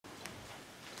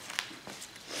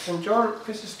St. John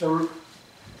Chrysostom,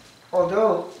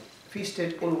 although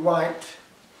feasted in white,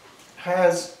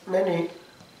 has many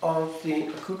of the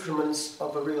accoutrements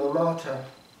of a real martyr.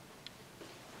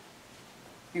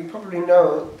 You probably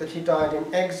know that he died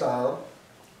in exile,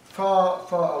 far,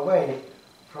 far away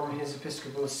from his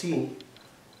episcopal see,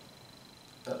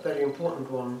 a very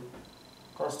important one,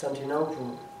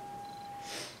 Constantinople.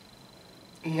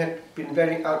 He had been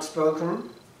very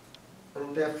outspoken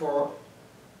and therefore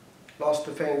lost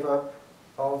the favour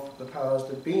of the powers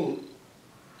that be.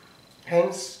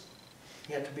 Hence,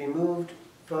 he had to be moved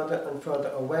further and further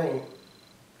away.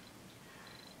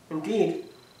 Indeed,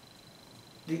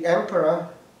 the emperor,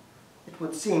 it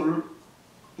would seem,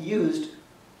 used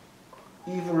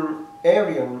even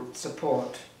Arian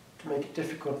support to make it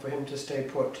difficult for him to stay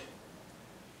put.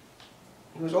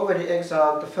 He was already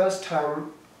exiled the first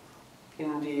time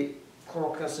in the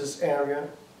Caucasus area,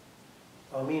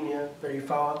 Armenia, very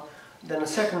far. Then a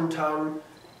second time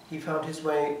he found his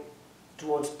way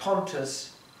towards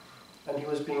Pontus, and he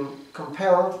was being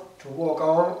compelled to walk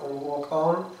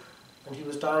on, and he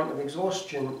was dying of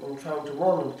exhaustion and trying to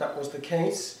warn them that was the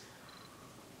case.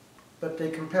 But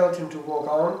they compelled him to walk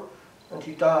on, and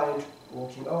he died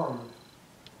walking on.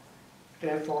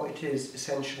 Therefore it is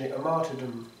essentially a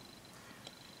martyrdom.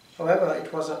 However,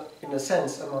 it was, in a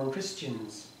sense, among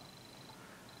Christians.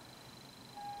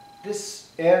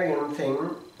 This Arian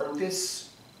thing, and this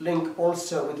link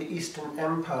also with the Eastern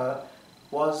Empire,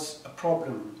 was a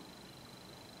problem.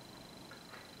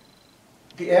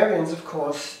 The Arians, of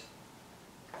course,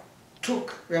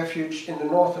 took refuge in the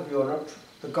north of Europe,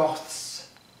 the Goths,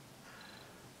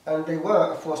 and they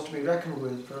were a force to be reckoned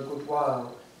with for a good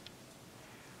while.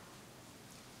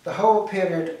 The whole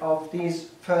period of these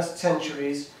first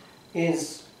centuries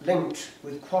is linked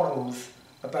with quarrels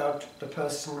about the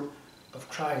person of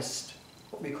Christ,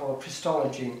 what we call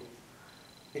Christology.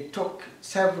 It took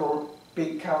several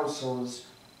big councils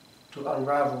to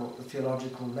unravel the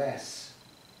theological mess.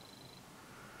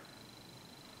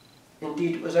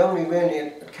 Indeed, it was only really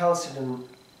at Chalcedon,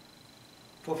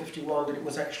 451, that it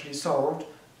was actually solved,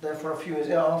 therefore a few years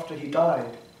after he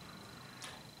died.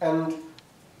 And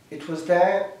it was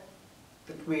there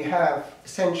that we have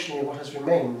essentially what has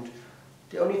remained.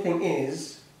 The only thing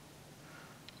is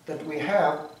that we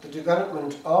have the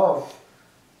development of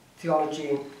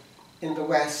theology in the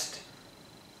West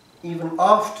even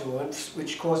afterwards,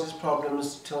 which causes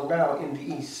problems till now in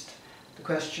the East. The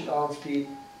question of the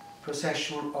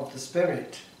procession of the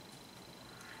Spirit.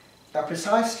 Now,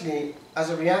 precisely as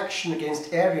a reaction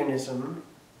against Arianism,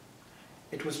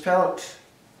 it was felt,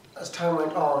 as time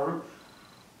went on,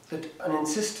 that an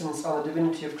insistence on the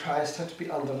divinity of Christ had to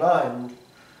be underlined,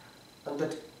 and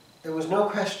that there was no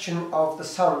question of the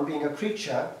Son being a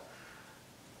creature,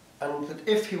 and that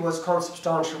if he was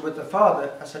consubstantial with the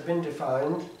Father, as had been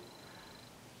defined,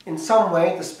 in some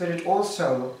way the Spirit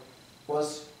also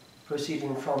was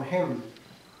proceeding from him.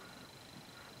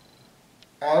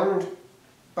 And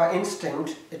by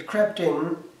instinct, it crept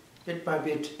in, bit by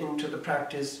bit, into the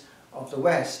practice of the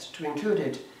West, to include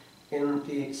it in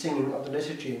the singing of the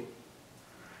liturgy.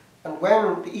 And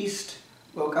when the East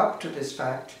woke up to this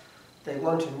fact, they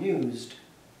weren't amused.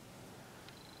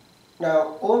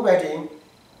 Now, already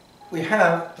we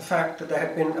have the fact that there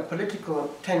had been a political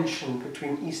tension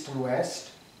between East and West.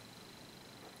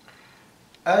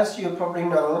 As you probably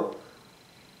know,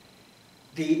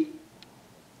 the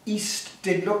East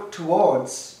did look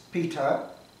towards Peter,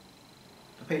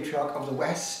 the Patriarch of the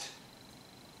West,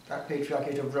 that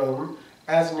Patriarchate of Rome,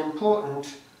 as an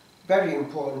important, very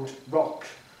important rock,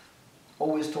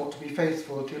 always thought to be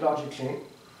faithful theologically.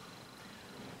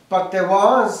 But there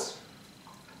was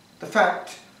the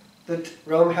fact that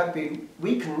Rome had been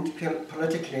weakened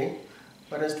politically,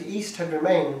 whereas the East had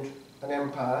remained an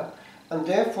empire, and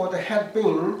therefore there had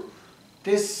been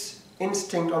this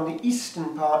instinct on the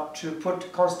eastern part to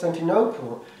put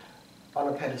Constantinople on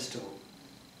a pedestal.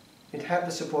 It had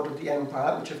the support of the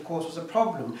empire, which of course was a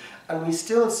problem. And we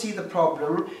still see the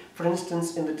problem, for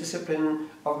instance, in the discipline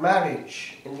of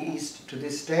marriage in the East to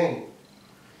this day.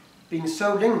 Being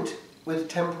so linked with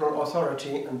temporal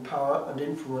authority and power and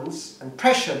influence and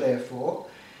pressure, therefore,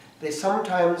 they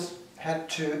sometimes had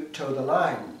to toe the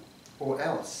line, or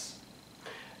else.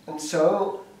 And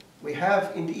so we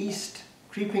have in the East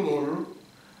creeping in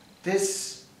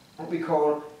this, what we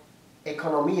call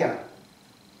economia,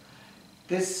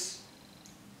 this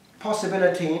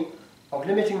possibility of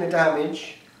limiting the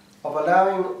damage, of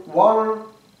allowing one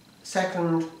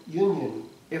second union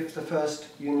if the first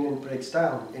union breaks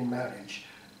down in marriage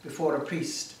before a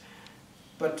priest.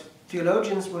 But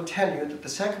theologians will tell you that the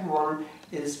second one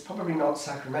is probably not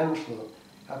sacramental.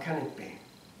 How can it be?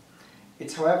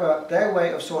 It's, however, their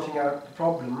way of sorting out the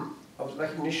problem of the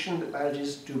recognition that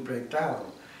marriages do break down.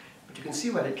 But you can see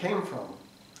where it came from.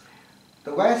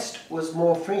 The West was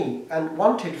more free and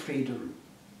wanted freedom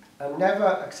and never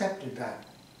accepted that.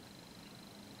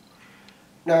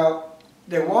 Now,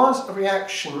 there was a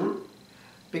reaction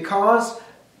because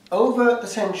over the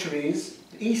centuries,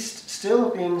 the East, still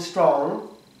being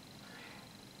strong,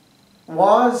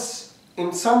 was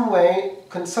in some way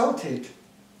consulted,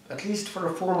 at least for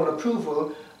a formal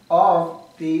approval, of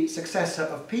the successor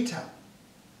of Peter.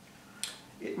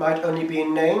 It might only be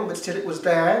in name, but still it was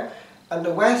there, and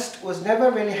the West was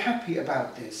never really happy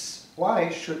about this. Why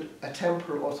should a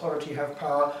temporal authority have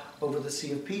power over the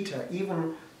See of Peter,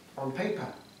 even on paper?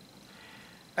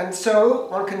 And so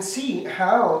one can see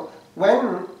how,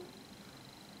 when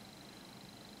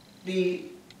the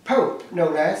Pope, no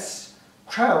less,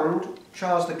 crowned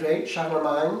Charles the Great,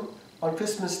 Charlemagne, on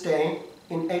Christmas Day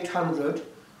in 800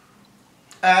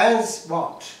 as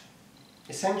what?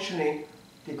 Essentially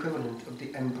the equivalent of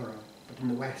the emperor, but in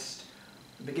the West,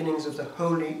 the beginnings of the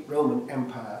Holy Roman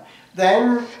Empire.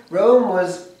 Then Rome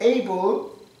was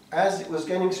able, as it was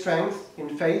gaining strength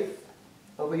in faith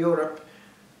over Europe,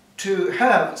 to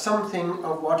have something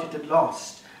of what it had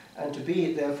lost, and to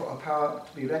be therefore a power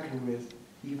to be reckoned with,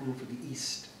 even for the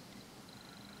East.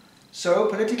 So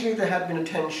politically there had been a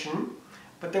tension,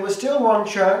 but there was still one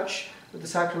church with the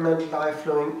sacramental life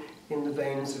flowing in the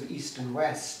veins of East and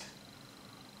West.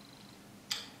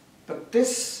 But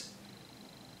this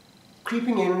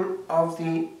creeping in of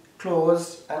the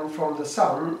clause "and from the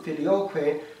Son,"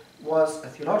 filioque, was a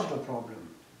theological problem.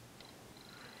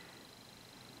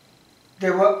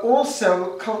 There were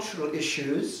also cultural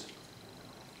issues.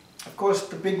 Of course,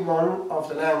 the big one of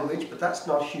the language, but that's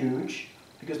not huge,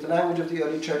 because the language of the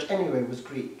early church anyway was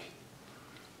Greek.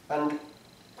 And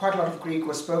quite a lot of Greek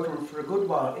was spoken for a good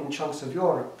while in chunks of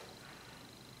Europe.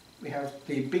 We have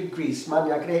the big Greece,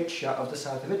 Magna Graecia of the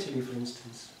south of Italy, for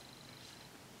instance.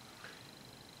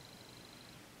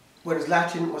 Whereas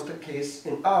Latin was the case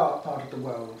in our part of the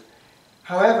world.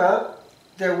 However,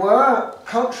 there were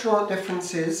cultural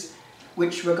differences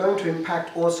which were going to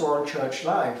impact also on church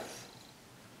life.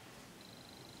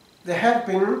 There had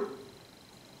been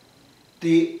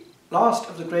the last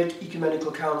of the great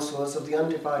ecumenical councils of the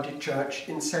undivided church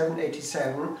in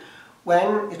 787,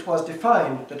 when it was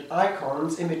defined that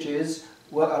icons, images,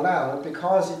 were allowed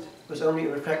because it was only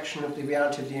a reflection of the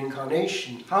reality of the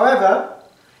incarnation. However,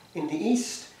 in the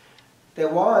East, there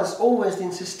was always the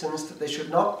insistence that they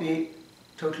should not be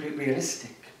totally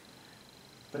realistic,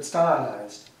 but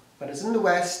stylized. Whereas in the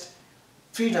West,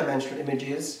 three-dimensional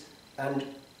images and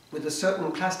with a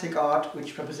certain plastic art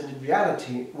which represented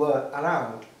reality were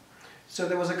allowed. So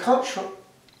there was a cultural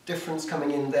difference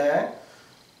coming in there,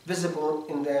 visible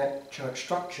in their church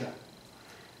structure.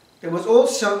 There was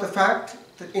also the fact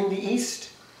that in the East,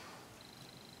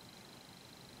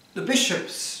 the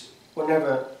bishops were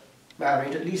never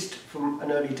married, at least from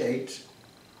an early date,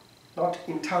 not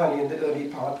entirely in the early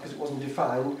part because it wasn't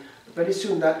defined, but very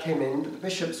soon that came in, but the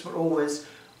bishops were always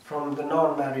from the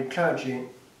non-married clergy,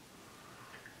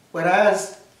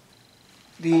 whereas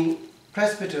the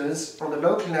presbyters on the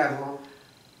local level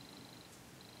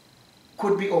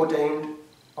could be ordained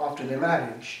after their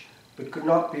marriage, but could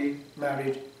not be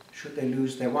married should they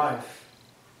lose their wife,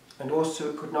 and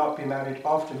also could not be married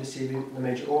after receiving the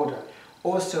major order.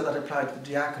 Also that applied to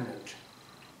the diaconate,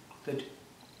 that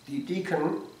the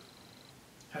deacon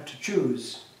had to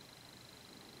choose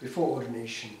before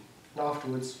ordination, and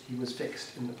afterwards he was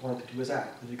fixed in the point that he was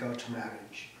at with regard to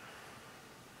marriage.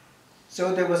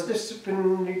 So there was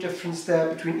disciplinary difference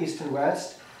there between East and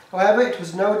West. However, it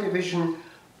was no division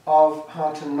of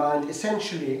heart and mind,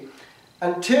 essentially,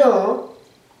 until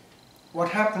what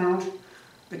happened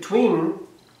between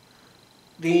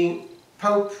the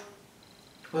Pope,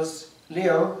 it was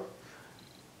Leo,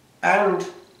 and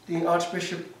the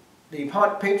Archbishop, the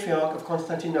Patriarch of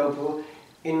Constantinople,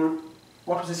 in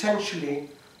what was essentially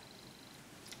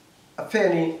a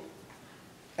fairly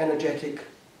energetic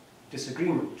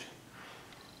disagreement.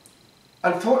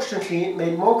 Unfortunately,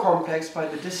 made more complex by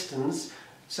the distance,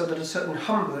 so that a certain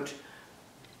Humbert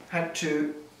had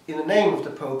to, in the name of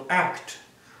the Pope, act.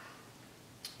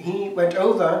 He went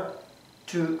over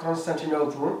to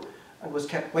Constantinople and was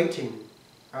kept waiting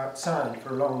outside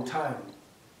for a long time.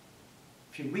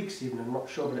 A few weeks even, I'm not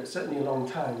sure, but it's certainly a long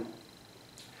time.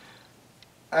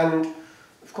 And,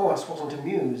 of course, wasn't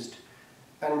amused.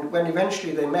 And when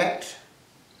eventually they met,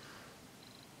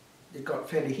 it got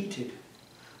fairly heated.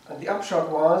 And the upshot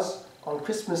was, on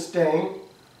Christmas Day,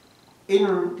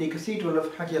 in the Cathedral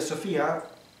of Hagia Sophia,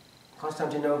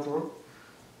 Constantinople,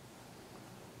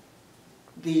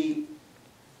 the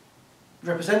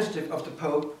representative of the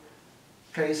Pope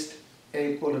placed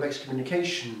a bull of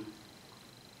excommunication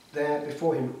there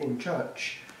before him in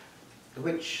church,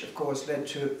 which of course led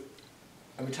to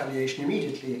a retaliation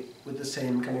immediately with the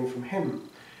same coming from him.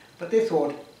 But they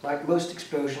thought, like most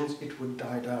explosions, it would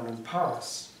die down and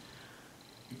pass.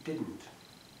 It didn't.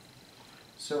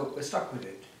 So we're stuck with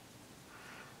it.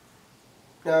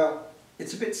 Now,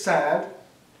 it's a bit sad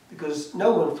because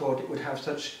no one thought it would have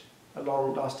such a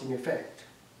long-lasting effect.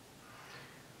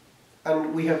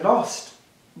 And we have lost,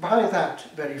 by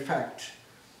that very fact,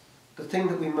 the thing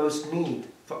that we most need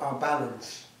for our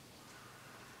balance.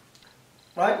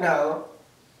 Right now,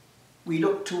 we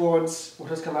look towards what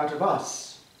has come out of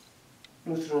us,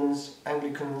 Lutherans,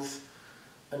 Anglicans,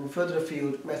 and further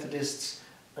afield, Methodists,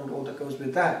 and all that goes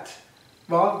with that,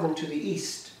 rather than to the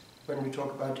East when we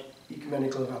talk about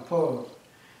ecumenical rapport.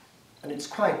 And it's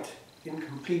quite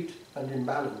incomplete and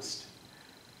imbalanced.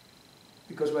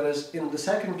 Because whereas in the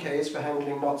second case we're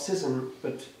handling not schism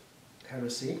but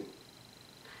heresy,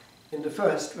 in the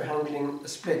first we're handling a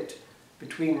split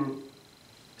between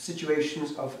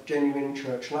situations of genuine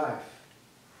church life.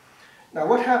 Now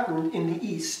what happened in the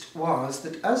East was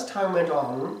that as time went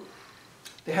on,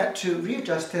 they had to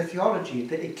readjust their theology,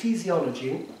 their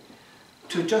ecclesiology,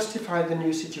 to justify the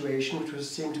new situation which was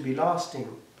seen to be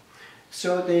lasting.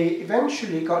 So they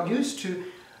eventually got used to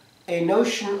a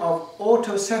notion of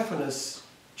autocephalous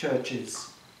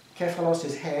churches. Kephalos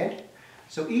is head,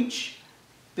 so each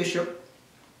bishop,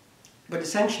 but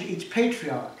essentially each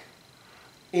patriarch,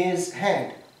 is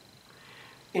head.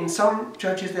 In some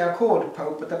churches they are called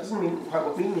pope, but that doesn't mean quite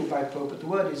what we mean by pope, but the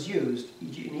word is used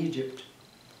in Egypt.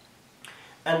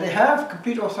 And they have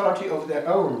complete authority over their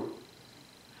own.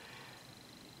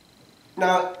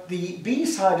 Now, the B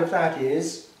side of that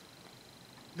is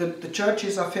that the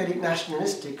churches are fairly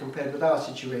nationalistic compared with our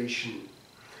situation.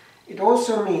 It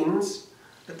also means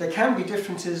that there can be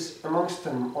differences amongst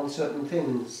them on certain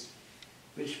things,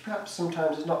 which perhaps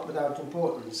sometimes is not without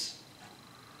importance.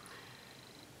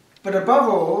 But above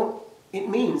all, it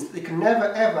means that they can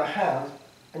never ever have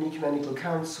an ecumenical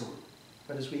council,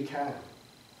 whereas we can.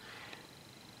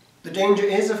 The danger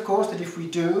is, of course, that if we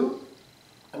do,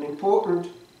 an important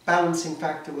balancing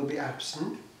factor will be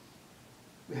absent.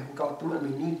 We haven't got them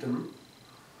and we need them.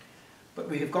 But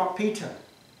we have got Peter,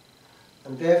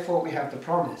 and therefore we have the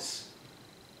promise.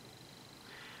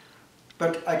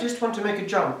 But I just want to make a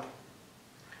jump.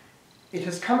 It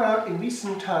has come out in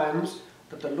recent times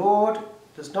that the Lord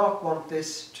does not want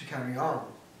this to carry on.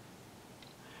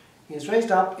 He has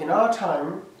raised up in our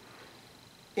time,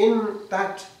 in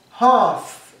that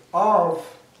half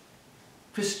of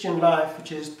Christian life,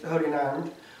 which is the Holy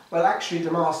Land, well actually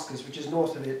Damascus, which is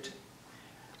north of it,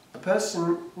 a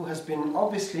person who has been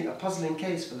obviously a puzzling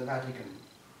case for the Vatican.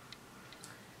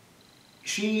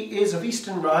 She is of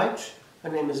Eastern Rite, her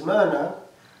name is Myrna,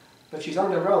 but she's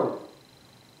under Rome.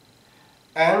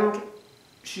 And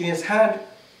she has had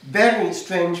very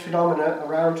strange phenomena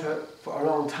around her for a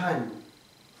long time,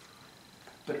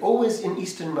 but always in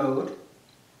Eastern mode,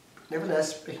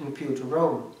 nevertheless making appeal to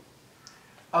Rome.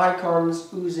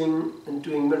 Icons oozing and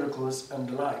doing miracles and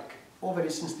the like, already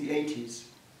since the 80s.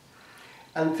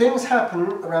 And things happen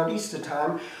around Easter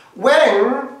time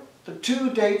when the two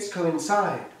dates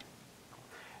coincide.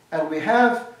 And we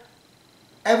have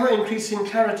ever-increasing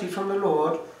clarity from the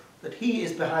Lord that He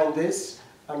is behind this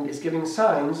and is giving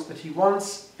signs that He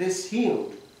wants this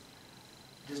healed.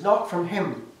 It is not from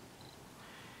Him.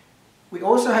 We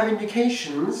also have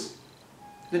indications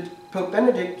that Pope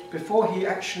Benedict, before he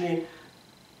actually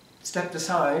stepped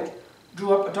aside,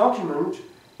 drew up a document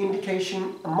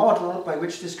indicating a model by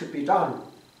which this could be done.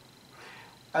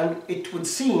 And it would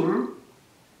seem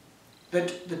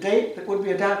that the date that would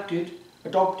be adopted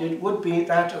would be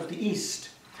that of the East,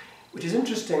 which is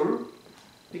interesting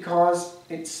because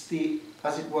it's the,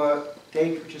 as it were,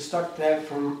 date which is stuck there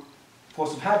from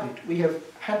force of habit. We have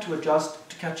had to adjust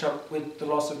to catch up with the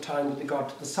loss of time with regard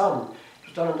to the sun. It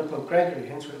was done under Pope Gregory,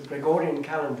 hence we have the Gregorian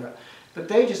calendar. But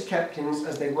they just kept things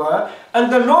as they were,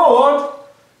 and the Lord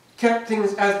kept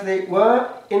things as they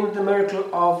were in the miracle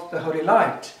of the Holy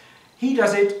Light. He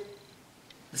does it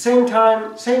the same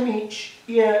time, same each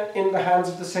year in the hands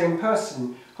of the same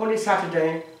person. Holy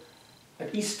Saturday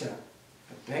at Easter,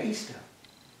 but their Easter.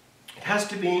 It has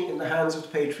to be in the hands of the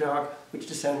Patriarch, which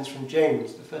descends from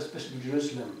James, the first Bishop of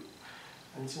Jerusalem,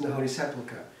 and it's in the Holy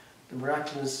Sepulchre, the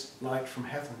miraculous light from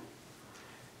heaven.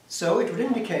 So it would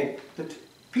indicate that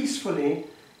peacefully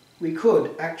we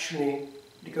could actually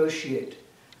negotiate.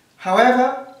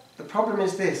 However, the problem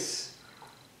is this,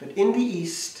 that in the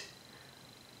East,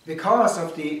 because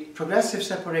of the progressive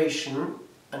separation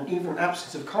and even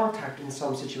absence of contact in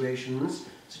some situations,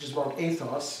 such as Mount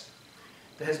Athos,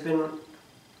 there has been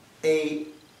a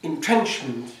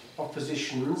entrenchment of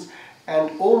positions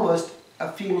and almost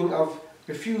a feeling of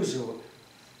refusal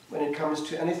when it comes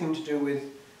to anything to do with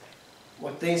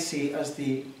what they see as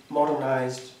the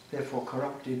modernized, therefore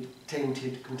corrupted,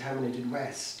 tainted, contaminated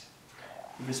West.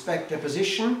 We respect their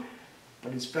position,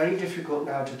 but it's very difficult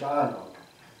now to dialogue,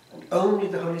 and only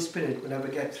the Holy Spirit will ever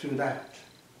get through that.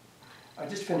 I'll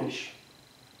just finish.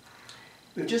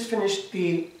 We've just finished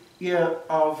the year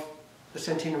of the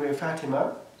centenary of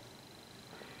Fatima,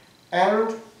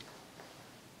 and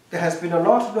there has been a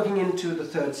lot of looking into the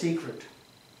third secret,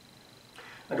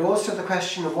 and also the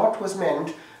question of what was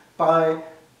meant by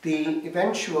the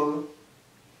eventual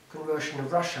conversion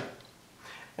of Russia.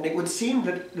 And it would seem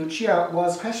that Lucia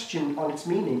was questioned on its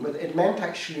meaning, whether it meant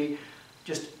actually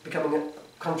just becoming a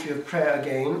country of prayer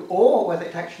again, or whether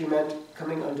it actually meant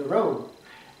coming under Rome.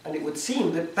 And it would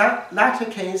seem that that latter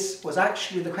case was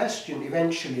actually the question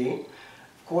eventually.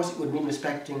 Of course, it would mean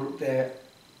respecting their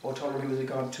autonomy with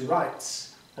regard to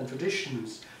rights and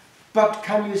traditions. But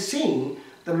can you see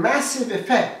the massive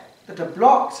effect that a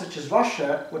bloc such as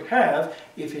Russia would have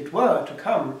if it were to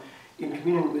come in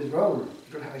communion with Rome?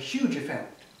 It will have a huge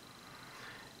effect.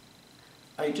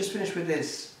 I just finished with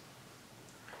this.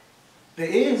 There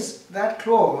is that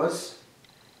clause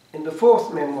in the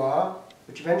fourth memoir,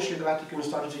 which eventually the Vatican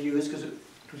started to use because it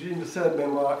was in the third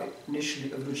memoir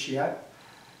initially of Lucia,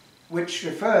 which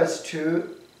refers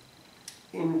to,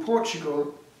 in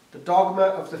Portugal, the dogma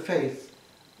of the faith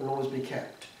will always be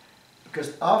kept.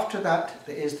 Because after that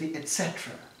there is the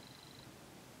etc.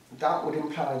 That would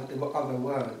imply that there were other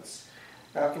words.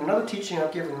 Now, in another teaching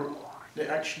I've given, that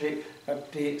actually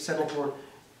at the Senegal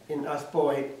in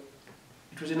Athboy,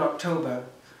 it was in October,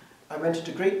 I went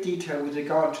into great detail with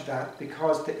regard to that,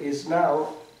 because there is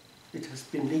now, it has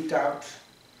been leaked out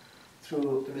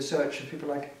through the research of people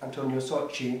like Antonio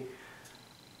Socci,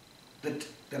 that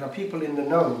there are people in the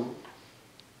know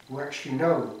who actually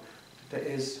know that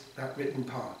there is that written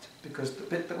part, because the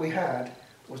bit that we had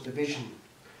was the vision,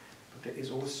 but there is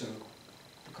also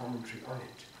the commentary on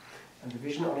it. And the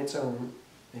vision on its own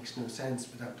makes no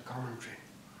sense without the commentary.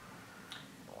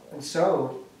 And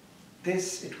so,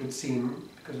 this, it would seem,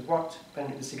 because of what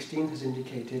Benedict XVI has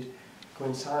indicated,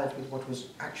 coincides with what was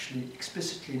actually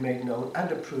explicitly made known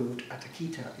and approved at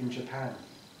Akita in Japan.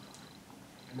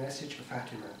 The message of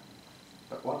Fatima.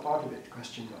 But what part of it,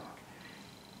 question mark,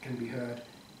 can be heard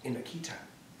in Akita?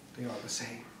 They are the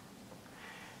same.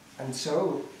 And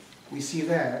so, we see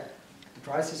there the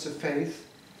crisis of faith,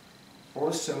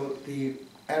 also the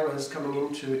errors coming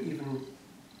into even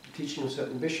the teaching of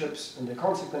certain bishops and the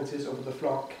consequences over the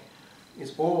flock,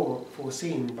 is all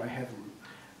foreseen by heaven,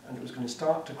 and it was going to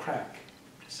start to crack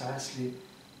precisely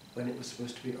when it was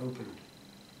supposed to be opened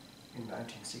in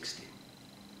 1960.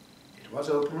 It was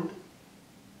opened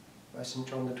by St.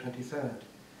 John the 23rd.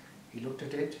 He looked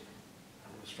at it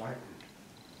and was frightened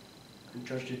and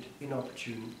judged it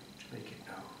inopportune to make it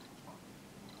known.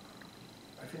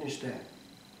 I finished there.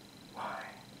 Why?